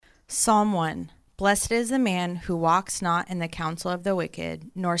Psalm 1. Blessed is the man who walks not in the counsel of the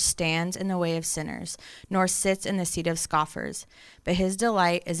wicked, nor stands in the way of sinners, nor sits in the seat of scoffers. But his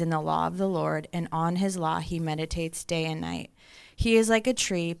delight is in the law of the Lord, and on his law he meditates day and night. He is like a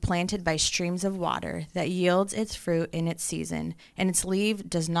tree planted by streams of water that yields its fruit in its season, and its leaf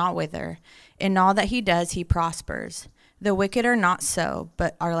does not wither. In all that he does, he prospers. The wicked are not so,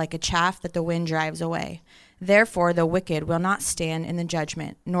 but are like a chaff that the wind drives away. Therefore the wicked will not stand in the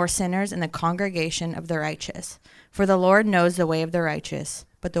judgment, nor sinners in the congregation of the righteous. For the Lord knows the way of the righteous,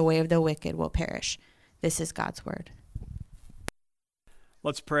 but the way of the wicked will perish. This is God's word.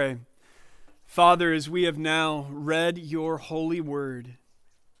 Let's pray. Father, as we have now read your holy word,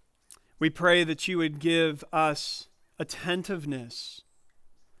 we pray that you would give us attentiveness,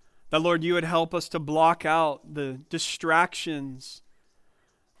 that, Lord, you would help us to block out the distractions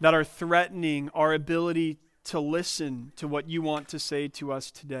that are threatening our ability to listen to what you want to say to us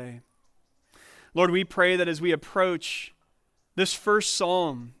today. Lord, we pray that as we approach this first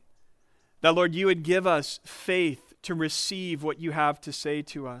psalm, that, Lord, you would give us faith to receive what you have to say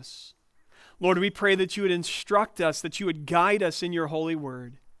to us. Lord, we pray that you would instruct us, that you would guide us in your holy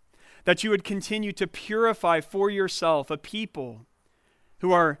word, that you would continue to purify for yourself a people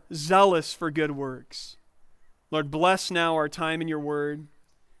who are zealous for good works. Lord, bless now our time in your word,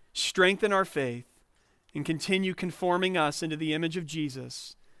 strengthen our faith, and continue conforming us into the image of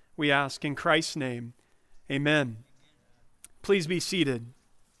Jesus. We ask in Christ's name, amen. Please be seated.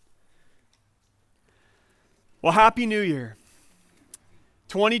 Well, Happy New Year.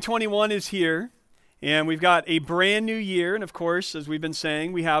 2021 is here, and we've got a brand new year. And of course, as we've been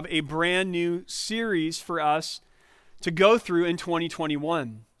saying, we have a brand new series for us to go through in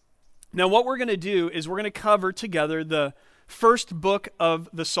 2021. Now, what we're going to do is we're going to cover together the first book of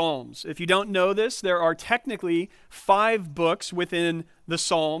the Psalms. If you don't know this, there are technically 5 books within the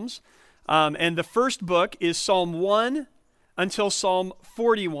Psalms. And the first book is Psalm 1 until Psalm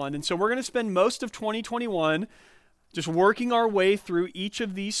 41. And so we're going to spend most of 2021 just working our way through each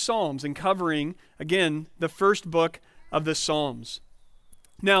of these Psalms and covering, again, the first book of the Psalms.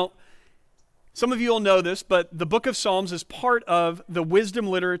 Now, some of you will know this, but the book of Psalms is part of the wisdom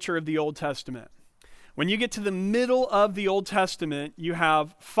literature of the Old Testament. When you get to the middle of the Old Testament, you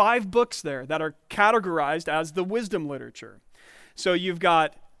have 5 books there that are categorized as the wisdom literature. So you've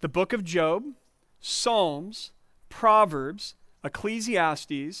got the book of Job, Psalms, Proverbs,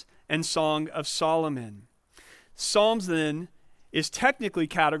 Ecclesiastes, and Song of Solomon. Psalms then is technically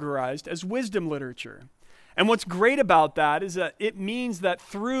categorized as wisdom literature. And what's great about that is that it means that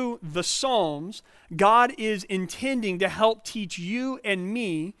through the Psalms, God is intending to help teach you and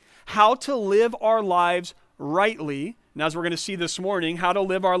me how to live our lives rightly, and as we're going to see this morning, how to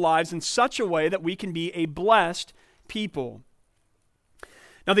live our lives in such a way that we can be a blessed people.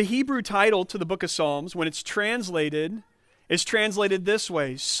 Now, the Hebrew title to the book of Psalms, when it's translated, is translated this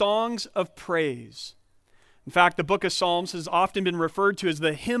way: Songs of Praise. In fact, the book of Psalms has often been referred to as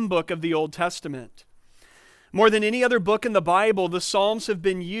the hymn book of the Old Testament. More than any other book in the Bible, the Psalms have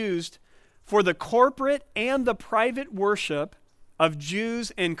been used for the corporate and the private worship of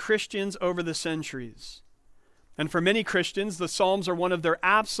Jews and Christians over the centuries. And for many Christians, the Psalms are one of their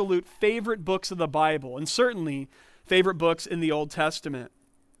absolute favorite books of the Bible, and certainly favorite books in the Old Testament.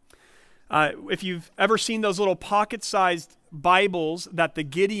 If you've ever seen those little pocket-sized Bibles that the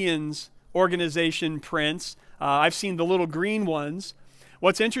Gideon's organization prints, I've seen the little green ones.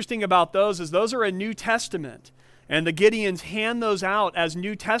 What's interesting about those is those are a New Testament, and the Gideons hand those out as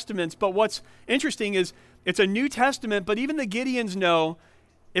New Testaments. But what's interesting is it's a New Testament, but even the Gideons know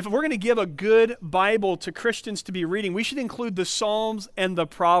if we're going to give a good Bible to Christians to be reading, we should include the Psalms and the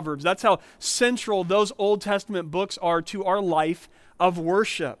Proverbs. That's how central those Old Testament books are to our life of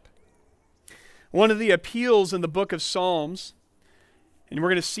worship. One of the appeals in the book of Psalms, and we're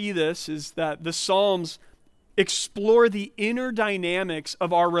going to see this, is that the Psalms explore the inner dynamics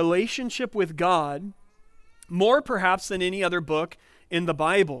of our relationship with God more perhaps than any other book in the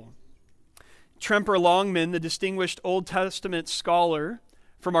Bible. Tremper Longman, the distinguished Old Testament scholar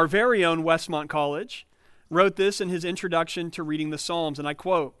from our very own Westmont College, wrote this in his introduction to reading the Psalms, and I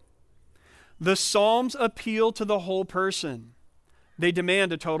quote, "The Psalms appeal to the whole person. They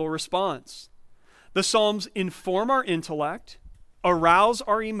demand a total response. The Psalms inform our intellect, arouse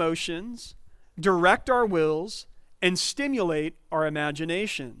our emotions, direct our wills, and stimulate our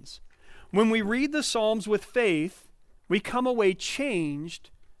imaginations. When we read the Psalms with faith, we come away changed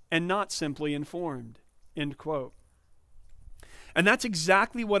and not simply informed." End quote. And that's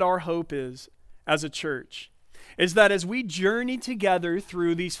exactly what our hope is as a church, is that as we journey together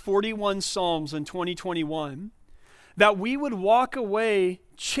through these 41 Psalms in 2021, that we would walk away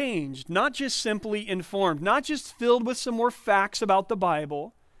changed, not just simply informed, not just filled with some more facts about the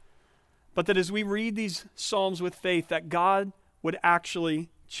Bible, but that as we read these Psalms with faith, that God would actually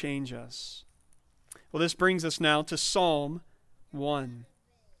change us. Well, this brings us now to Psalm 1.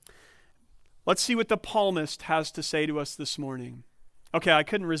 Let's see what the psalmist has to say to us this morning. Okay, I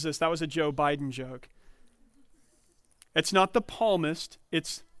couldn't resist. That was a Joe Biden joke. It's not the psalmist,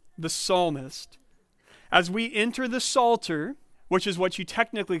 it's the psalmist. As we enter the Psalter, which is what you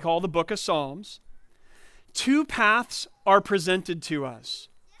technically call the book of Psalms, two paths are presented to us: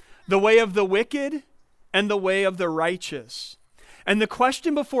 the way of the wicked and the way of the righteous. And the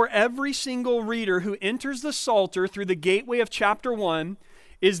question before every single reader who enters the Psalter through the gateway of chapter 1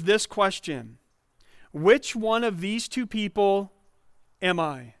 is this question: which one of these two people am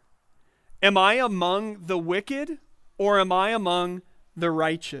I? Am I among the wicked, or am I among the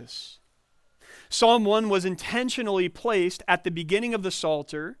righteous? Psalm 1 was intentionally placed at the beginning of the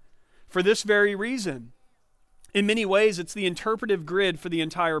Psalter for this very reason. In many ways, it's the interpretive grid for the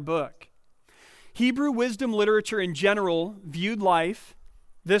entire book. Hebrew wisdom literature in general viewed life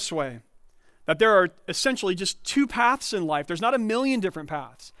this way: that there are essentially just two paths in life. There's not a million different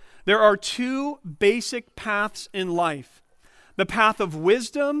paths. There are two basic paths in life: the path of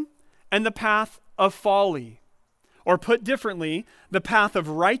wisdom and the path of folly. Or put differently, the path of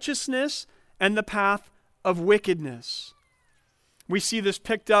righteousness and the path of wickedness. We see this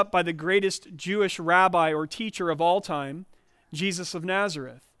picked up by the greatest Jewish rabbi or teacher of all time, Jesus of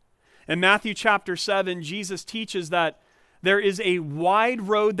Nazareth. In Matthew chapter 7, Jesus teaches that there is a wide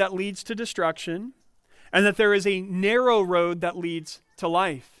road that leads to destruction, and that there is a narrow road that leads to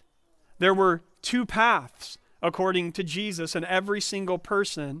life. There were two paths, according to Jesus, and every single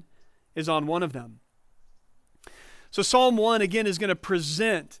person is on one of them. So Psalm 1, again, is going to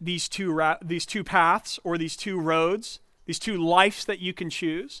present these two paths, or these two roads, these two lives that you can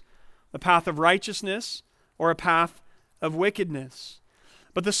choose: the path of righteousness or a path of wickedness.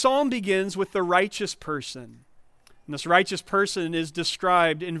 But the psalm begins with the righteous person. And this righteous person is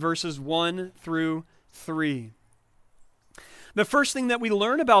described in verses 1 through 3. The first thing that we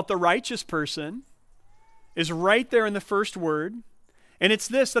learn about the righteous person is right there in the first word. And it's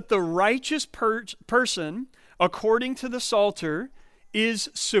this: that the righteous person, according to the Psalter, is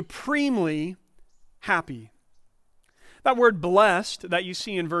supremely happy. That word blessed that you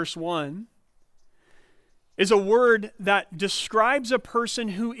see in verse 1 is a word that describes a person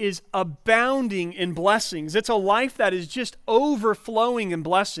who is abounding in blessings. It's a life that is just overflowing in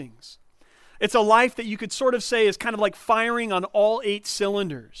blessings. It's a life that you could sort of say is kind of like firing on all 8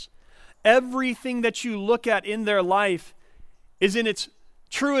 cylinders. Everything that you look at in their life is, in its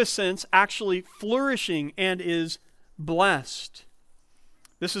truest sense, actually flourishing and is blessed.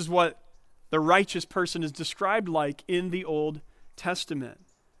 This is what the righteous person is described like in the Old Testament.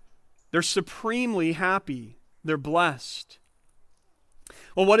 They're supremely happy. They're blessed.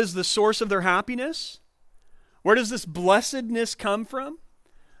 Well, what is the source of their happiness? Where does this blessedness come from?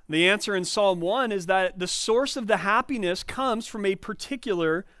 The answer in Psalm 1 is that the source of the happiness comes from a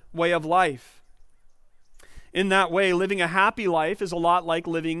particular way of life. In that way, living a happy life is a lot like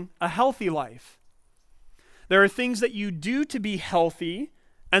living a healthy life. There are things that you do to be healthy,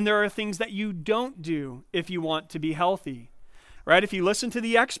 and there are things that you don't do if you want to be healthy. Right? If you listen to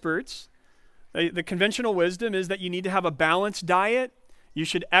the experts, the conventional wisdom is that you need to have a balanced diet, you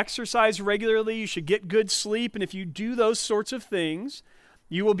should exercise regularly, you should get good sleep, and if you do those sorts of things,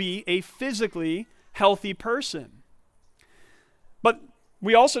 you will be a physically healthy person. But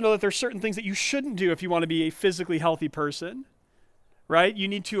we also know that there are certain things that you shouldn't do if you want to be a physically healthy person, right? You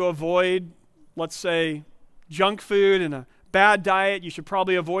need to avoid, let's say, junk food and a bad diet. You should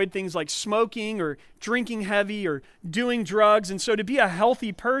probably avoid things like smoking or drinking heavy or doing drugs. And so to be a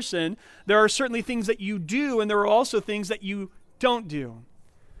healthy person, there are certainly things that you do, and there are also things that you don't do.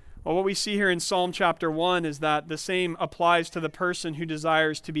 Well, what we see here in Psalm chapter 1 is that the same applies to the person who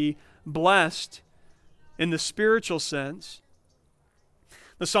desires to be blessed in the spiritual sense.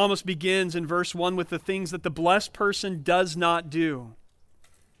 The psalmist begins in verse 1 with the things that the blessed person does not do.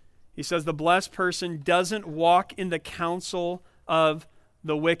 He says the blessed person doesn't walk in the counsel of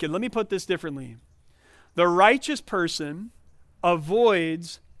the wicked. Let me put this differently. The righteous person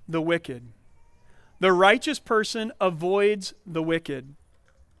avoids the wicked. The righteous person avoids the wicked.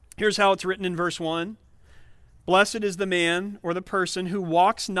 Here's how it's written in verse 1. Blessed is the man or the person who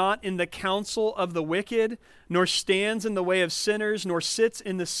walks not in the counsel of the wicked, nor stands in the way of sinners, nor sits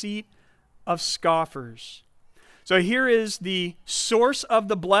in the seat of scoffers. So here is the source of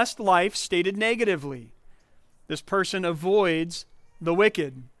the blessed life stated negatively. This person avoids the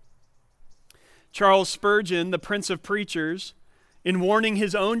wicked. Charles Spurgeon, the Prince of Preachers, in warning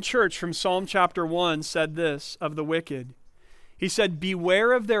his own church from Psalm chapter 1, said this of the wicked. He said,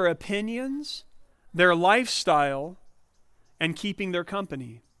 beware of their opinions, their lifestyle, and keeping their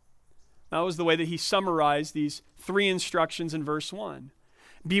company. That was the way that he summarized these 3 instructions in verse 1.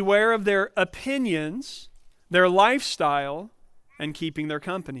 Beware of their opinions, their lifestyle, and keeping their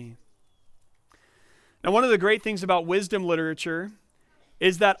company. Now, one of the great things about wisdom literature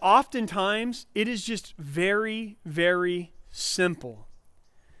is that oftentimes it is just very, very simple.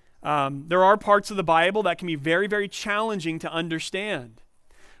 There are parts of the Bible that can be very, very challenging to understand.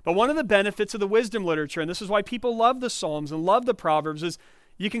 But one of the benefits of the wisdom literature, and this is why people love the Psalms and love the Proverbs, is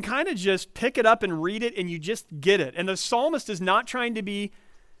you can kind of just pick it up and read it and you just get it. And the psalmist is not trying to be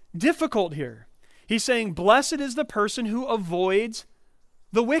difficult here. He's saying, blessed is the person who avoids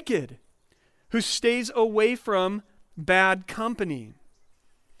the wicked, who stays away from bad company.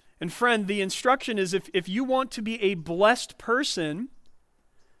 And friend, the instruction is if you want to be a blessed person,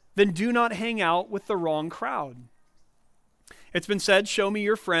 then do not hang out with the wrong crowd. It's been said, show me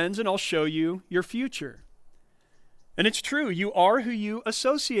your friends and I'll show you your future. And it's true, you are who you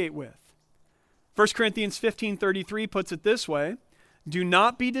associate with. 1 Corinthians 15:33 puts it this way, do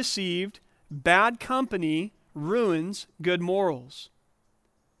not be deceived, bad company ruins good morals.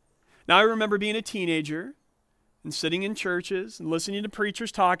 Now I remember being a teenager and sitting in churches and listening to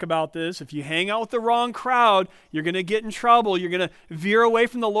preachers talk about this. If you hang out with the wrong crowd, you're going to get in trouble. You're going to veer away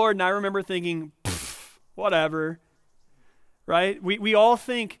from the Lord. And I remember thinking, whatever, right? We all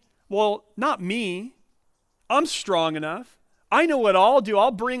think, well, not me. I'm strong enough. I know what I'll do.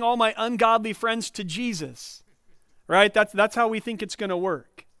 I'll bring all my ungodly friends to Jesus, right? That's how we think it's going to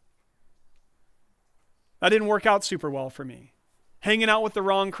work. That didn't work out super well for me. Hanging out with the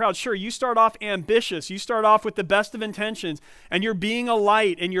wrong crowd. Sure, you start off ambitious. You start off with the best of intentions, and you're being a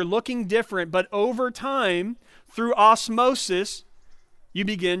light, and you're looking different. But over time, through osmosis, you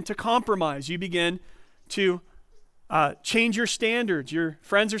begin to compromise. You begin to change your standards. Your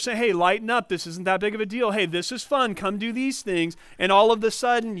friends are saying, hey, lighten up. This isn't that big of a deal. Hey, this is fun. Come do these things. And all of a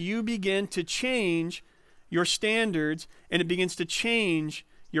sudden, you begin to change your standards, and it begins to change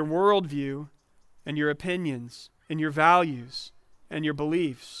your worldview and your opinions and your values and your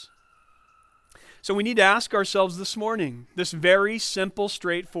beliefs. So we need to ask ourselves this morning this very simple,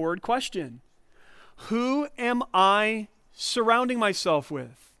 straightforward question. Who am I surrounding myself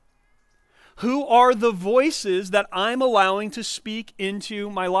with? Who are the voices that I'm allowing to speak into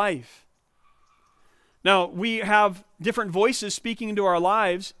my life? Now, we have different voices speaking into our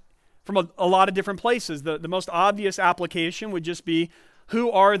lives from a lot of different places. The most obvious application would just be, who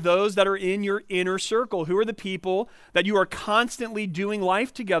are those that are in your inner circle? Who are the people that you are constantly doing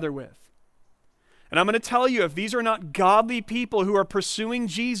life together with? And I'm going to tell you, if these are not godly people who are pursuing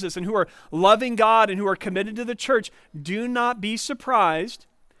Jesus and who are loving God and who are committed to the church, do not be surprised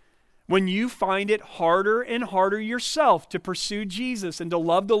when you find it harder and harder yourself to pursue Jesus and to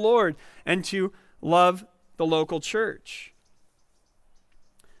love the Lord and to love the local church.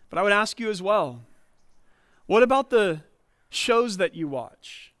 But I would ask you as well, what about the shows that you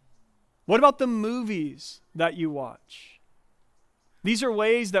watch? What about the movies that you watch? These are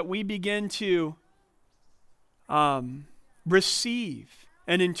ways that we begin to receive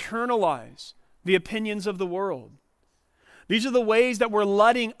and internalize the opinions of the world. These are the ways that we're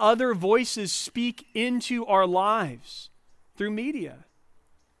letting other voices speak into our lives through media.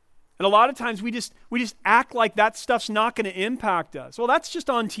 And a lot of times we just act like that stuff's not going to impact us. Well, that's just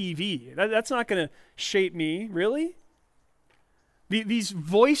on TV. That's not going to shape me, really? These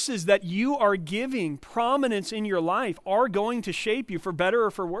voices that you are giving prominence in your life are going to shape you for better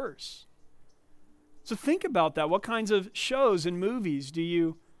or for worse. So think about that. What kinds of shows and movies do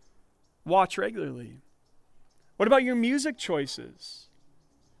you watch regularly? What about your music choices?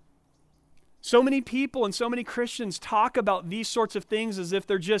 So many people and so many Christians talk about these sorts of things as if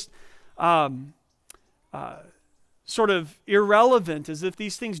they're just sort of irrelevant, as if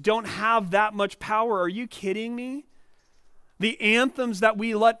these things don't have that much power. Are you kidding me? The anthems that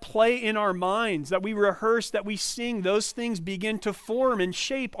we let play in our minds, that we rehearse, that we sing, those things begin to form and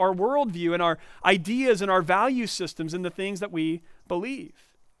shape our worldview and our ideas and our value systems and the things that we believe.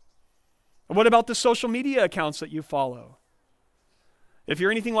 And what about the social media accounts that you follow? If you're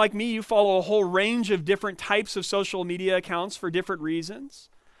anything like me, you follow a whole range of different types of social media accounts for different reasons.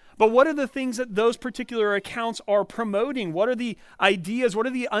 But what are the things that those particular accounts are promoting? What are the ideas? What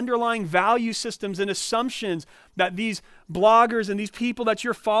are the underlying value systems and assumptions that these bloggers and these people that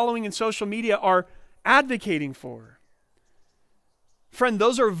you're following in social media are advocating for? Friend,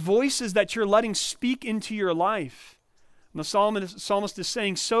 those are voices that you're letting speak into your life. And the psalmist is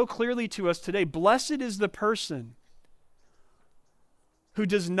saying so clearly to us today, blessed is the person who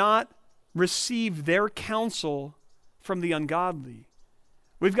does not receive their counsel from the ungodly.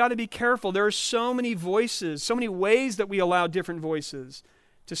 We've got to be careful. There are so many voices, so many ways that we allow different voices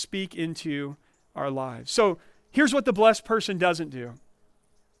to speak into our lives. So here's what the blessed person doesn't do.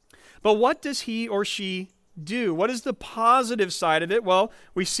 But what does he or she do? What is the positive side of it? Well,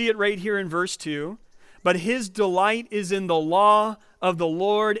 we see it right here in verse 2. But his delight is in the law of the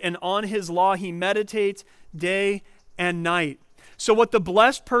Lord, and on his law he meditates day and night. So what the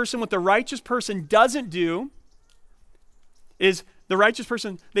blessed person, what the righteous person doesn't do is the righteous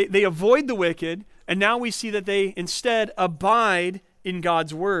person, they avoid the wicked, and now we see that they instead abide in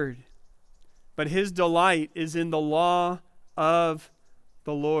God's word. But his delight is in the law of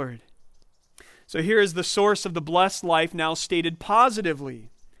the Lord. So here is the source of the blessed life now stated positively.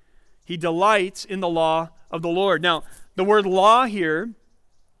 He delights in the law of the Lord. Now, the word law here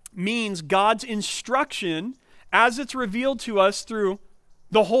means God's instruction as it's revealed to us through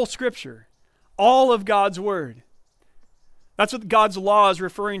the whole Scripture, all of God's word. That's what God's law is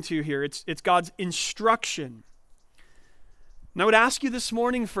referring to here. It's God's instruction. And I would ask you this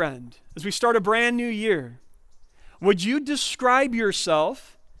morning, friend, as we start a brand new year, would you describe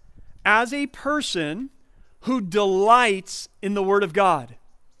yourself as a person who delights in the Word of God?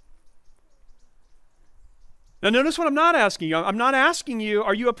 Now notice what I'm not asking you. I'm not asking you,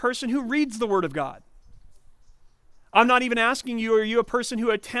 are you a person who reads the Word of God? I'm not even asking you, are you a person who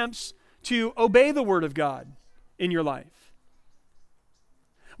attempts to obey the Word of God in your life?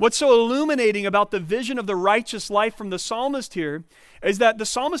 What's so illuminating about the vision of the righteous life from the psalmist here is that the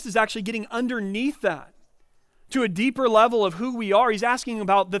psalmist is actually getting underneath that to a deeper level of who we are. He's asking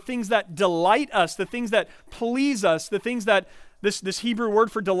about the things that delight us, the things that please us, the things that this Hebrew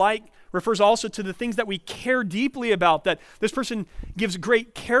word for delight refers also to the things that we care deeply about, that this person gives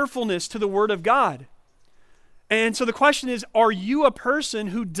great carefulness to the Word of God. And so the question is, are you a person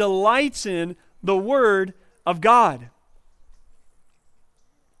who delights in the Word of God?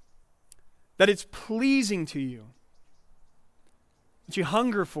 That it's pleasing to you, that you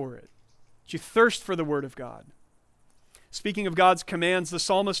hunger for it, that you thirst for the Word of God. Speaking of God's commands, the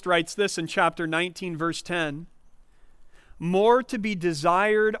psalmist writes this in chapter 19, verse 10. More to be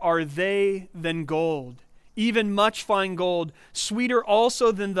desired are they than gold, even much fine gold, sweeter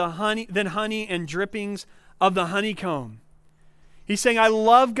also than honey and drippings of the honeycomb. He's saying, I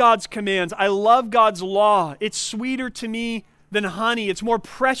love God's commands. I love God's law. It's sweeter to me than honey. It's more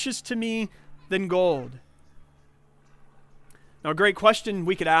precious to me than gold. Now, a great question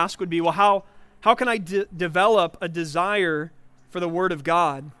we could ask would be, well, how can I develop a desire for the Word of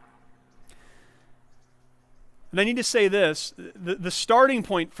God? And I need to say this, the starting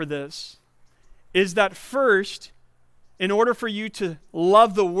point for this is that first, in order for you to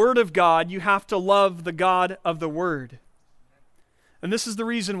love the Word of God, you have to love the God of the Word. And this is the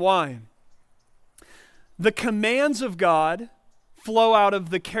reason why. The commands of God flow out of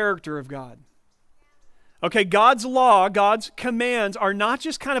the character of God. Okay, God's law, God's commands are not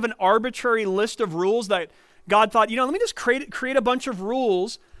just kind of an arbitrary list of rules that God thought, let me just create a bunch of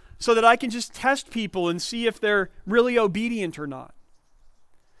rules so that I can just test people and see if they're really obedient or not.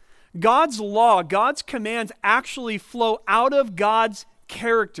 God's law, God's commands actually flow out of God's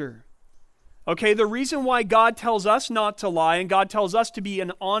character. Okay, the reason why God tells us not to lie and God tells us to be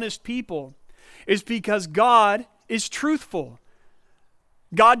an honest people is because God is truthful.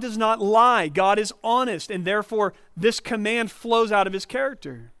 God does not lie. God is honest, and therefore this command flows out of his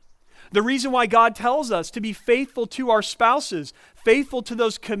character. The reason why God tells us to be faithful to our spouses, faithful to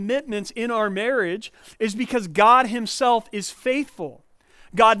those commitments in our marriage, is because God himself is faithful.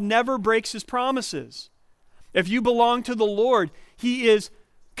 God never breaks his promises. If you belong to the Lord, he is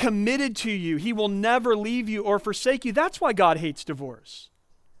committed to you. He will never leave you or forsake you. That's why God hates divorce.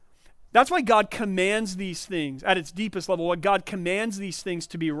 That's why God commands these things at its deepest level. What God commands these things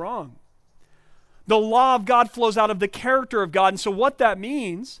to be wrong. The law of God flows out of the character of God. And so what that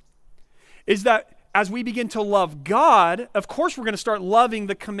means is that as we begin to love God, of course we're going to start loving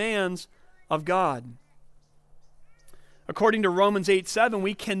the commands of God. According to Romans 8:7,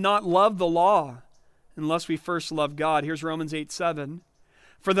 we cannot love the law unless we first love God. Here's Romans 8:7.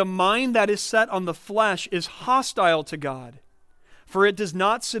 For the mind that is set on the flesh is hostile to God, for it does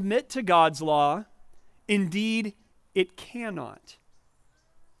not submit to God's law. Indeed, it cannot.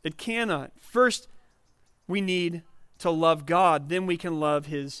 It cannot. First, we need to love God. Then we can love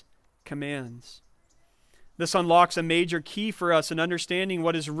his commands. This unlocks a major key for us in understanding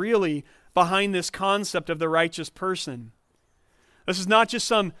what is really behind this concept of the righteous person. This is not just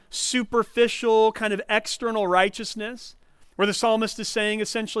some superficial kind of external righteousness. where the psalmist is saying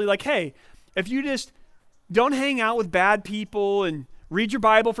essentially like, hey, if you just don't hang out with bad people and read your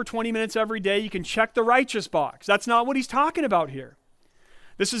Bible for 20 minutes every day, you can check the righteous box. That's not what he's talking about here.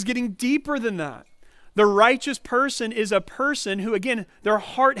 This is getting deeper than that. The righteous person is a person who, again, their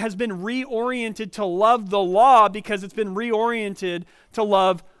heart has been reoriented to love the law because it's been reoriented to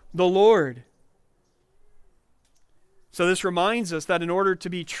love the Lord. So this reminds us that in order to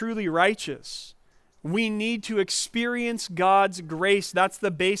be truly righteous, we need to experience God's grace. That's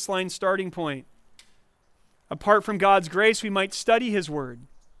the baseline starting point. Apart from God's grace, we might study His Word.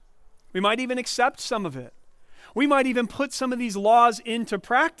 We might even accept some of it. We might even put some of these laws into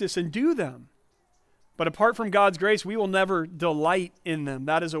practice and do them. But apart from God's grace, we will never delight in them.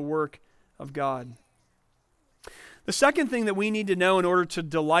 That is a work of God. The second thing that we need to know in order to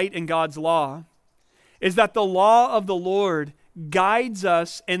delight in God's law is that the law of the Lord guides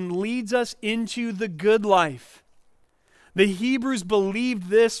us and leads us into the good life. The Hebrews believed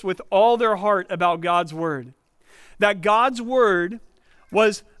this with all their heart about God's Word. That God's Word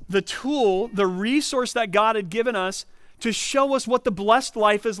was the tool, the resource that God had given us to show us what the blessed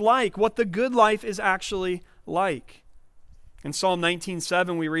life is like, what the good life is actually like. In Psalm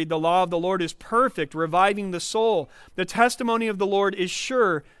 19:7 we read, "The law of the Lord is perfect, reviving the soul. The testimony of the Lord is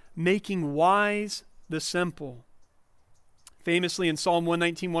sure, making wise the simple." Famously in Psalm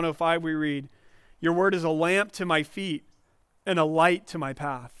 119:105 we read, "Your word is a lamp to my feet and a light to my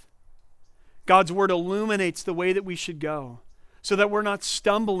path." God's word illuminates the way that we should go so that we're not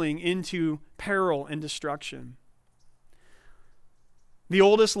stumbling into peril and destruction. The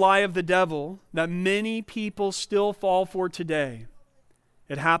oldest lie of the devil that many people still fall for today,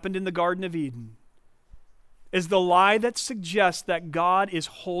 it happened in the Garden of Eden, is the lie that suggests that God is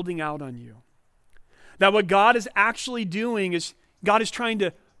holding out on you. That what God is actually doing is God is trying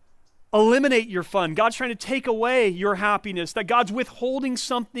to eliminate your fun. God's trying to take away your happiness. That God's withholding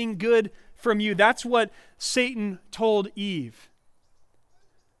something good from you. That's what Satan told Eve.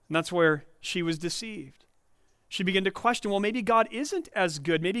 And that's where she was deceived. She began to question, well, maybe God isn't as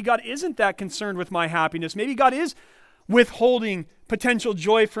good. Maybe God isn't that concerned with my happiness. Maybe God is withholding potential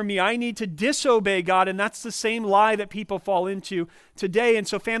joy from me. I need to disobey God. And that's the same lie that people fall into today. And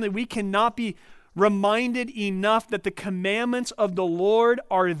so, family, we cannot be reminded enough that the commandments of the Lord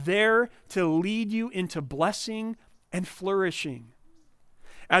are there to lead you into blessing and flourishing.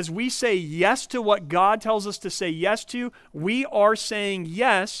 As we say yes to what God tells us to say yes to, we are saying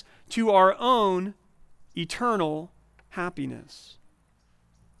yes to our own eternal happiness.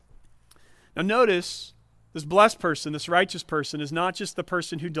 Now notice, this blessed person, this righteous person, is not just the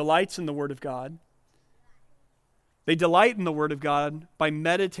person who delights in the Word of God. They delight in the Word of God by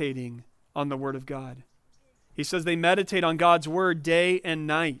meditating on the Word of God. He says they meditate on God's Word day and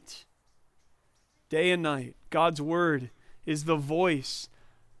night. Day and night. God's Word is the voice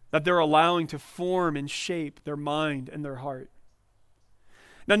that they're allowing to form and shape their mind and their heart.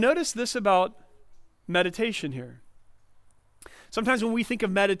 Now notice this about meditation here. Sometimes when we think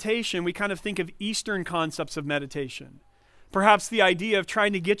of meditation, we kind of think of Eastern concepts of meditation. Perhaps the idea of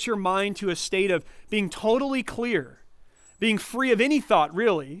trying to get your mind to a state of being totally clear, being free of any thought,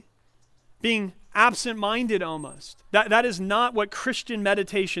 really, being absent-minded almost. That is not what Christian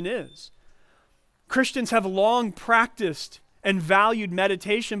meditation is. Christians have long practiced and valued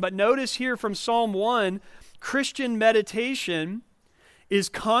meditation, but notice here from Psalm 1, Christian meditation is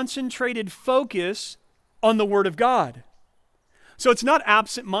concentrated focus on the Word of God. So it's not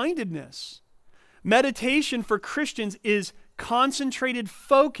absent-mindedness. Meditation for Christians is concentrated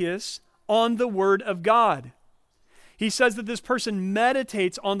focus on the Word of God. He says that this person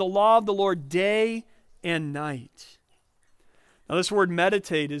meditates on the law of the Lord day and night. Now this word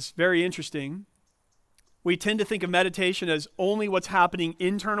meditate is very interesting. We tend to think of meditation as only what's happening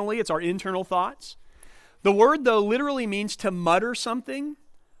internally. It's our internal thoughts. The word, though, literally means to mutter something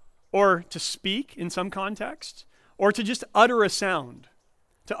or to speak in some context or to just utter a sound.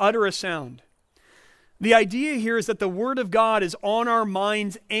 To utter a sound. The idea here is that the Word of God is on our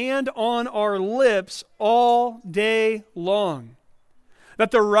minds and on our lips all day long.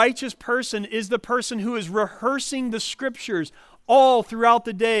 That the righteous person is the person who is rehearsing the Scriptures all throughout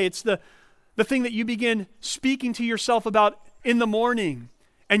the day. It's the thing that you begin speaking to yourself about in the morning,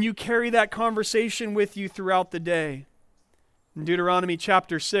 and you carry that conversation with you throughout the day. In Deuteronomy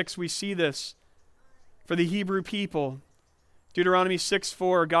chapter 6, we see this for the Hebrew people. Deuteronomy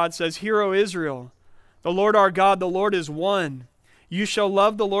 6:4, God says, "Hear, O Israel, the Lord our God, the Lord is one. You shall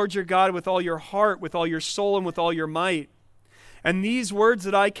love the Lord your God with all your heart, with all your soul, and with all your might. And these words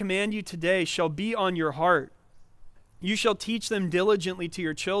that I command you today shall be on your heart. You shall teach them diligently to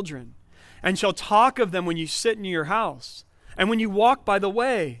your children, and shall talk of them when you sit in your house, And when you walk by the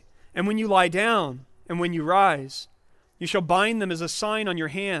way, and when you lie down, and when you rise, you shall bind them as a sign on your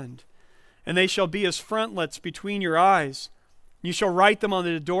hand, and they shall be as frontlets between your eyes. You shall write them on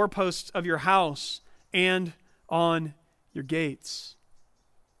the doorposts of your house and on your gates.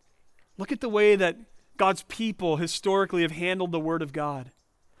 Look at the way that God's people historically have handled the Word of God.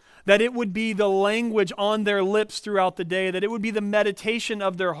 That it would be the language on their lips throughout the day, that it would be the meditation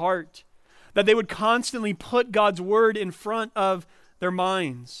of their heart, that they would constantly put God's Word in front of their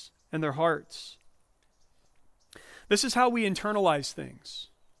minds and their hearts. This is how we internalize things.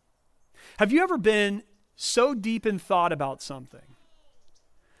 Have you ever been so deep in thought about something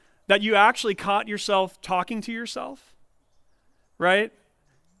that you actually caught yourself talking to yourself? Right?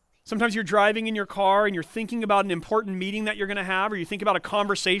 Sometimes you're driving in your car and you're thinking about an important meeting that you're going to have, or you think about a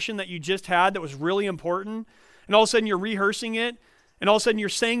conversation that you just had that was really important, and all of a sudden you're rehearsing it, and all of a sudden you're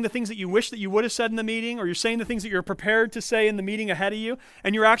saying the things that you wish that you would have said in the meeting, or you're saying the things that you're prepared to say in the meeting ahead of you,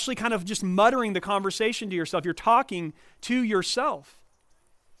 and you're actually kind of just muttering the conversation to yourself. You're talking to yourself.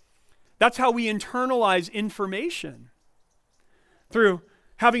 That's how we internalize information, through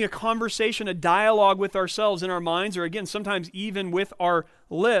having a conversation, a dialogue with ourselves in our minds, or again, sometimes even with our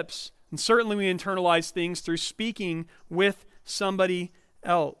lips. And certainly we internalize things through speaking with somebody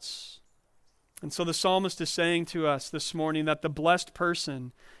else. And so the psalmist is saying to us this morning that the blessed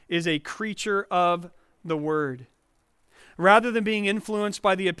person is a creature of the word. Rather than being influenced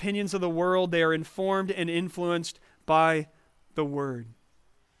by the opinions of the world, they are informed and influenced by the word.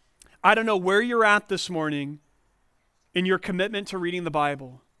 I don't know where you're at this morning in your commitment to reading the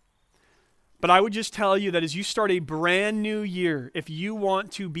Bible, but I would just tell you that as you start a brand new year, if you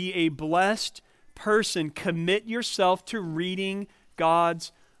want to be a blessed person, commit yourself to reading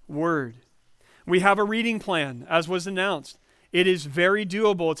God's word. We have a reading plan, as was announced. It is very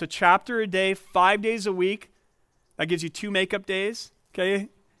doable. It's a chapter a day, 5 days a week. That gives you 2 makeup days, okay,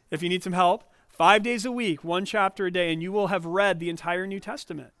 if you need some help. 5 days a week, 1 chapter a day, and you will have read the entire New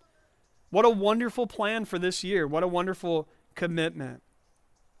Testament. What a wonderful plan for this year. What a wonderful commitment.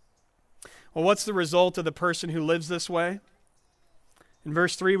 Well, what's the result of the person who lives this way? In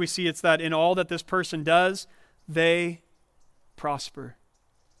verse 3, we see it's that in all that this person does, they prosper.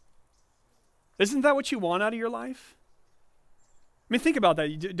 Isn't that what you want out of your life? I mean, think about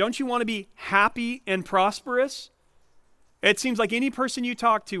that. Don't you want to be happy and prosperous? It seems like any person you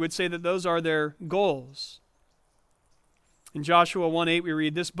talk to would say that those are their goals. In Joshua 1:8 we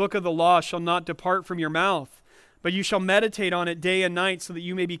read, "This book of the law shall not depart from your mouth, but you shall meditate on it day and night, so that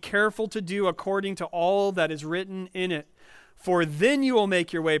you may be careful to do according to all that is written in it. For then you will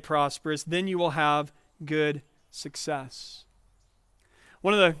make your way prosperous, then you will have good success."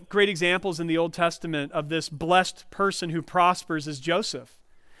 One of the great examples in the Old Testament of this blessed person who prospers is Joseph.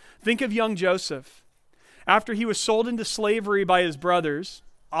 Think of young Joseph. After he was sold into slavery by his brothers,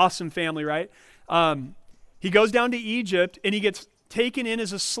 awesome family, right? He goes down to Egypt and he gets taken in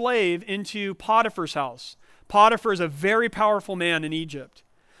as a slave into Potiphar's house. Potiphar is a very powerful man in Egypt.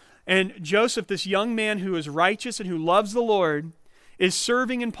 And Joseph, this young man who is righteous and who loves the Lord, is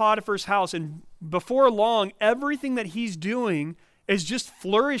serving in Potiphar's house. And before long, everything that he's doing is just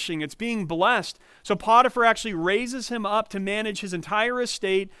flourishing. It's being blessed. So Potiphar actually raises him up to manage his entire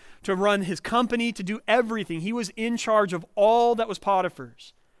estate, to run his company, to do everything. He was in charge of all that was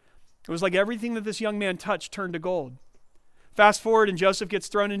Potiphar's. It was like everything that this young man touched turned to gold. Fast forward, and Joseph gets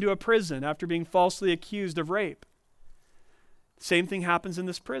thrown into a prison after being falsely accused of rape. Same thing happens in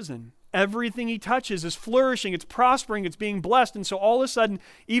this prison. Everything he touches is flourishing, it's prospering, it's being blessed. And so all of a sudden,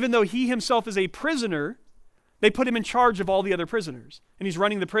 even though he himself is a prisoner, they put him in charge of all the other prisoners, and he's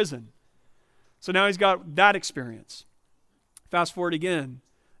running the prison. So now he's got that experience. Fast forward again,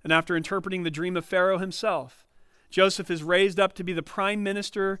 and after interpreting the dream of Pharaoh himself, Joseph is raised up to be the prime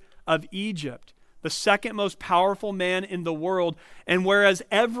minister of Egypt, the second most powerful man in the world. And whereas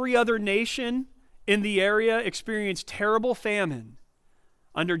every other nation in the area experienced terrible famine,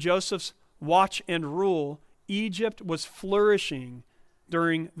 under Joseph's watch and rule, Egypt was flourishing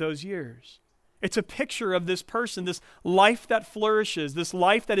during those years. It's a picture of this person, this life that flourishes, this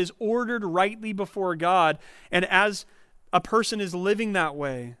life that is ordered rightly before God. And as a person is living that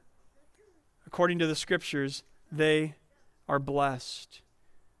way, according to the scriptures, they are blessed.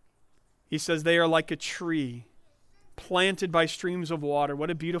 He says they are like a tree planted by streams of water. What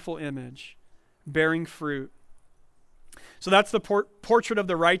a beautiful image, bearing fruit. So that's the portrait of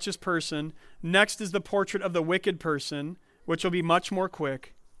the righteous person. Next is the portrait of the wicked person, which will be much more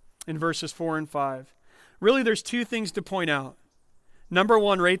quick in verses 4 and 5. Really, there's 2 things to point out. Number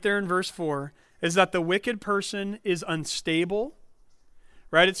 1, right there in verse 4, is that the wicked person is unstable.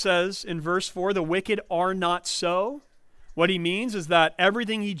 Right? It says in verse 4, the wicked are not so. What he means is that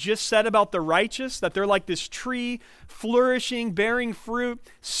everything he just said about the righteous, that they're like this tree, flourishing, bearing fruit,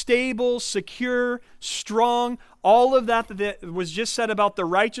 stable, secure, strong, all of that was just said about the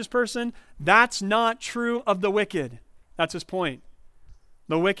righteous person, that's not true of the wicked. That's his point.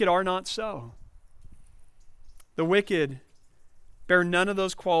 The wicked are not so. The wicked bear none of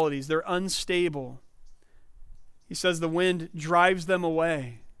those qualities. They're unstable. He says the wind drives them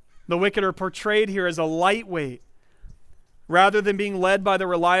away. The wicked are portrayed here as a lightweight, rather than being led by the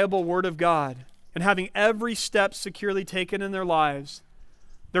reliable Word of God and having every step securely taken in their lives.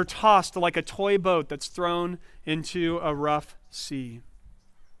 They're tossed like a toy boat that's thrown into a rough sea.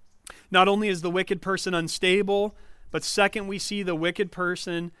 Not only is the wicked person unstable, but second, we see the wicked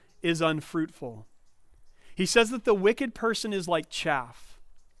person is unfruitful. He says that the wicked person is like chaff.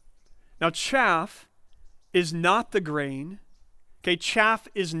 Now, chaff is not the grain. Okay, chaff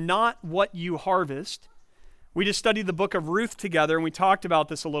is not what you harvest. We just studied the book of Ruth together, and we talked about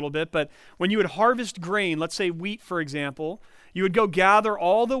this a little bit, but when you would harvest grain, let's say wheat, for example, you would go gather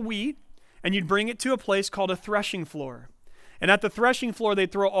all the wheat, and you'd bring it to a place called a threshing floor. And at the threshing floor,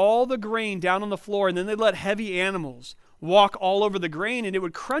 they'd throw all the grain down on the floor, and then they'd let heavy animals walk all over the grain, and it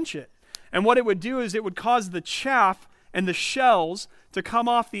would crunch it. And what it would do is it would cause the chaff and the shells to come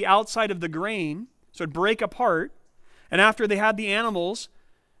off the outside of the grain, so it'd break apart. And after they had the animals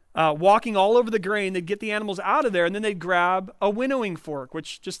walking all over the grain, they'd get the animals out of there, and then they'd grab a winnowing fork,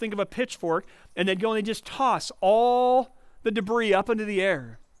 which just think of a pitchfork, and they'd go and they'd just toss all the debris up into the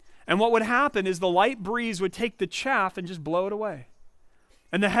air. And what would happen is the light breeze would take the chaff and just blow it away.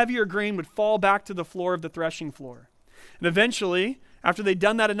 And the heavier grain would fall back to the floor of the threshing floor. And eventually, after they'd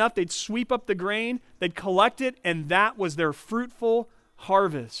done that enough, they'd sweep up the grain, they'd collect it, and that was their fruitful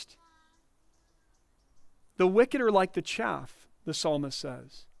harvest. The wicked are like the chaff, the psalmist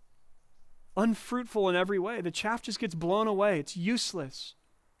says. Unfruitful in every way. The chaff just gets blown away. It's useless.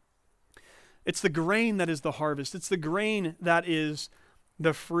 It's the grain that is the harvest. It's the grain that is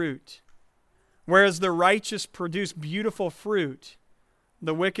the fruit. Whereas the righteous produce beautiful fruit,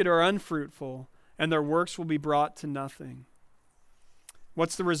 the wicked are unfruitful, and their works will be brought to nothing.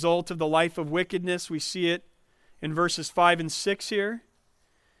 What's the result of the life of wickedness? We see it in verses 5 and 6 here.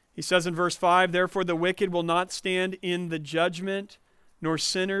 He says in verse 5, "Therefore the wicked will not stand in the judgment, nor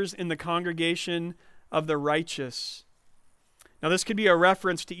sinners in the congregation of the righteous." Now this could be a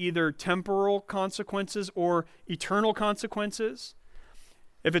reference to either temporal consequences or eternal consequences.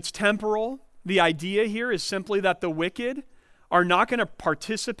 If it's temporal, the idea here is simply that the wicked are not going to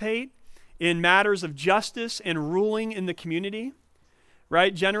participate in matters of justice and ruling in the community,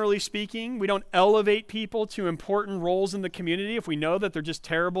 right? Generally speaking, we don't elevate people to important roles in the community if we know that they're just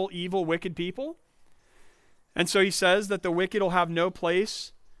terrible, evil, wicked people. And so he says that the wicked will have no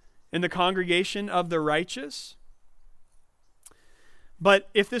place in the congregation of the righteous. But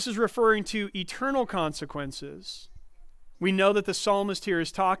if this is referring to eternal consequences, we know that the psalmist here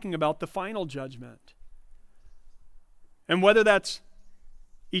is talking about the final judgment. And whether that's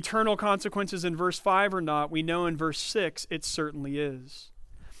eternal consequences in verse 5 or not, we know in verse 6 it certainly is.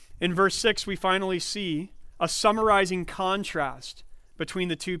 In verse 6, we finally see a summarizing contrast between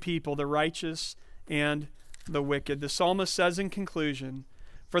the two people, the righteous and the wicked. The psalmist says in conclusion,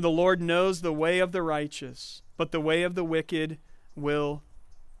 "For the Lord knows the way of the righteous, but the way of the wicked will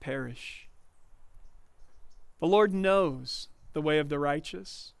perish." The Lord knows the way of the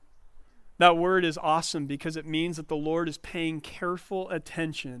righteous. That word is awesome because it means that the Lord is paying careful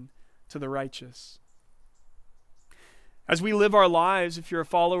attention to the righteous. As we live our lives, if you're a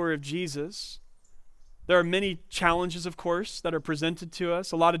follower of Jesus, there are many challenges, of course, that are presented to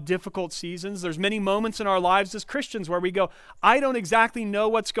us, a lot of difficult seasons. There's many moments in our lives as Christians where we go, I don't exactly know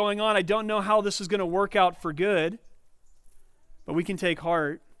what's going on. I don't know how this is going to work out for good. But we can take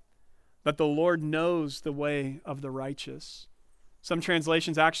heart that the Lord knows the way of the righteous. Some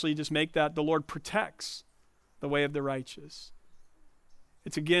translations actually just make that the Lord protects the way of the righteous.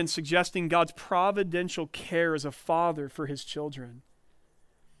 It's again suggesting God's providential care as a father for his children.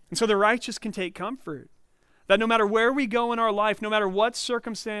 And so the righteous can take comfort that no matter where we go in our life, no matter what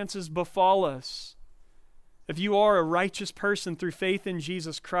circumstances befall us, if you are a righteous person through faith in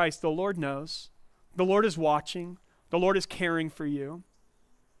Jesus Christ, the Lord knows. The Lord is watching. The Lord is caring for you.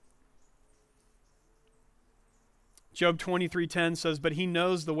 Job 23:10 says, "But he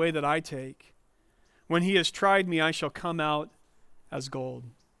knows the way that I take. When he has tried me, I shall come out as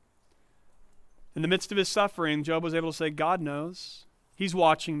gold." In the midst of his suffering, Job was able to say, God knows. He's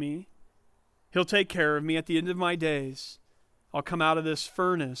watching me. He'll take care of me. At the end of my days, I'll come out of this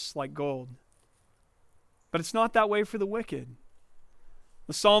furnace like gold. But it's not that way for the wicked.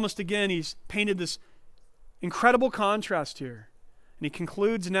 The psalmist, again, he's painted this Incredible contrast here. And he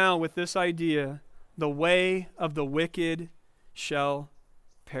concludes now with this idea, the way of the wicked shall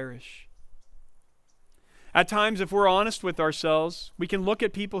perish. At times, if we're honest with ourselves, we can look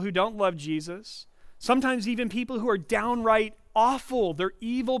at people who don't love Jesus, sometimes even people who are downright awful. They're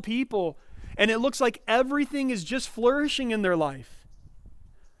evil people, and it looks like everything is just flourishing in their life.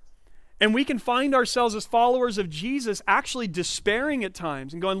 And we can find ourselves as followers of Jesus actually despairing at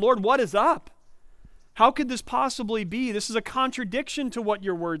times and going, Lord, what is up? How could this possibly be? This is a contradiction to what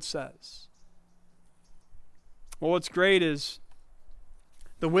your word says. Well, what's great is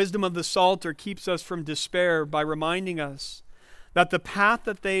the wisdom of the Psalter keeps us from despair by reminding us that the path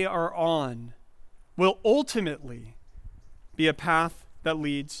that they are on will ultimately be a path that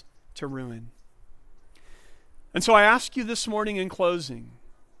leads to ruin. And so I ask you this morning in closing,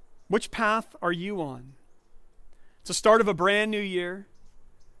 which path are you on? It's the start of a brand new year.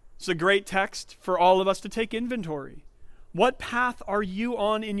 It's a great text for all of us to take inventory. What path are you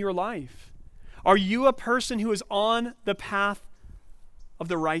on in your life? Are you a person who is on the path of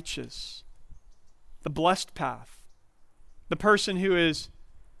the righteous, the blessed path, the person who is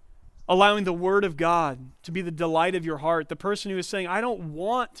allowing the word of God to be the delight of your heart, the person who is saying, I don't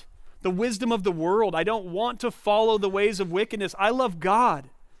want the wisdom of the world. I don't want to follow the ways of wickedness. I love God,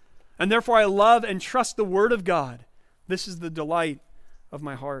 and therefore I love and trust the word of God. This is the delight of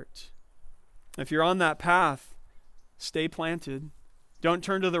my heart. If you're on that path, stay planted. Don't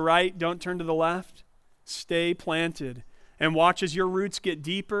turn to the right. Don't turn to the left. Stay planted. And watch as your roots get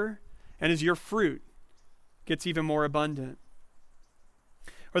deeper and as your fruit gets even more abundant.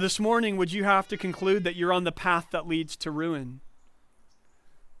 Or this morning, would you have to conclude that you're on the path that leads to ruin?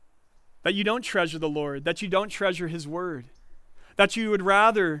 That you don't treasure the Lord, that you don't treasure his word, that you would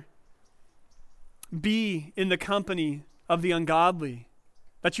rather be in the company of the ungodly,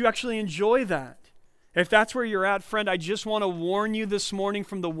 that you actually enjoy that. If that's where you're at, friend, I just want to warn you this morning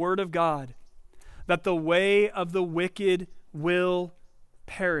from the word of God that the way of the wicked will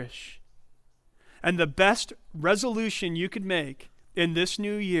perish. And the best resolution you could make in this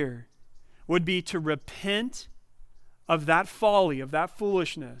new year would be to repent of that folly, of that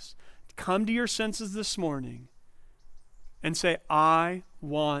foolishness. Come to your senses this morning and say, I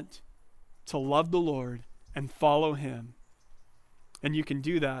want to love the Lord and follow him. And you can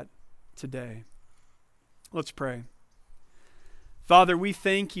do that today. Let's pray. Father, we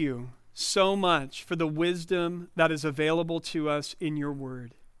thank you so much for the wisdom that is available to us in your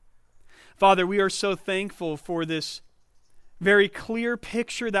word. Father, we are so thankful for this very clear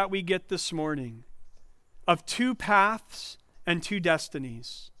picture that we get this morning of two paths and two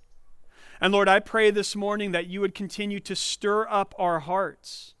destinies. And Lord, I pray this morning that you would continue to stir up our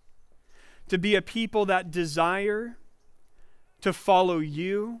hearts to be a people that desire to follow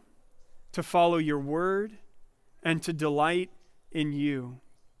you, to follow your word, and to delight in you.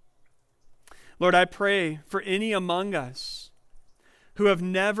 Lord, I pray for any among us who have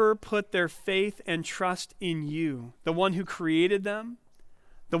never put their faith and trust in you, the one who created them,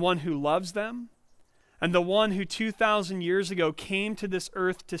 the one who loves them, and the one who 2,000 years ago came to this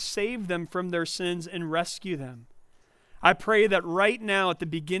earth to save them from their sins and rescue them. I pray that right now at the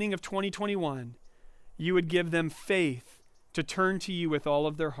beginning of 2021, you would give them faith to turn to you with all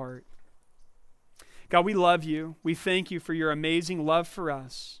of their heart. God, we love you. We thank you for your amazing love for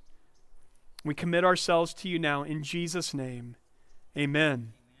us. We commit ourselves to you now in Jesus' name.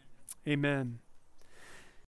 Amen. Amen.